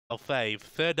Fave,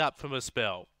 third up from a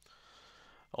spell.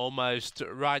 Almost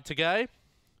right to go.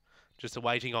 Just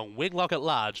waiting on Winglock at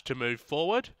large to move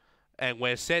forward. And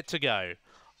we're set to go.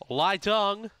 Light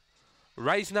on.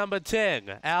 Race number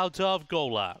 10 out of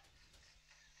Gawler.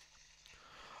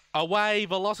 Away,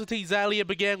 Velocity Zalia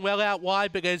began well out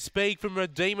wide, but there's speed from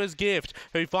Redeemer's Gift,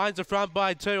 who finds the front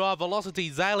by 2. Velocity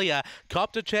Zalia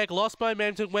copped a check, lost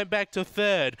momentum, went back to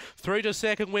third. Through to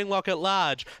second, Winglock at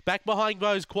large. Back behind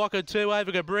goes Quokka 2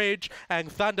 over the bridge, and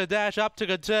Thunder Dash up to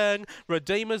the turn.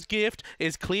 Redeemer's Gift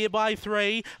is clear by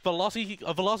 3.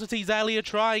 Velocity Zalia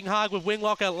trying hard with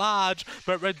Winglock at large,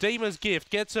 but Redeemer's Gift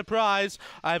gets a prize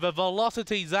over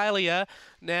Velocity Zalia.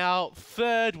 Now,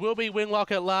 third will be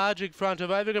Winglock at large in front of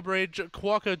Over the Bridge,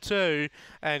 Quokka 2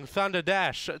 and Thunder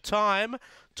Dash. Time,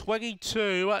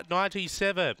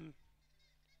 22.97.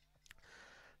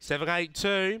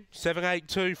 782,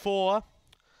 7824.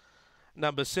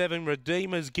 Number 7,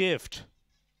 Redeemer's Gift.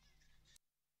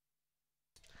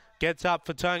 Gets up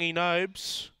for Tony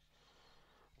Nobes.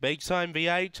 Big Time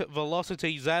V8,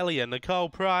 Velocity Zalia, Nicole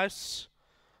Price.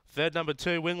 Third, number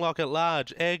 2, Winglock at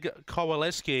large, Egg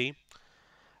Kowaleski.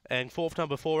 And fourth,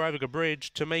 number 4, over the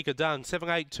bridge, Tamika Dunn,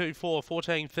 7824,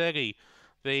 1430.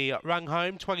 The run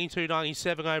home,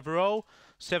 22.97 overall,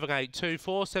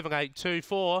 7824,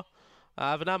 7824.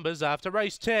 The numbers after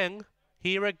race 10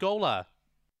 here at Gawler.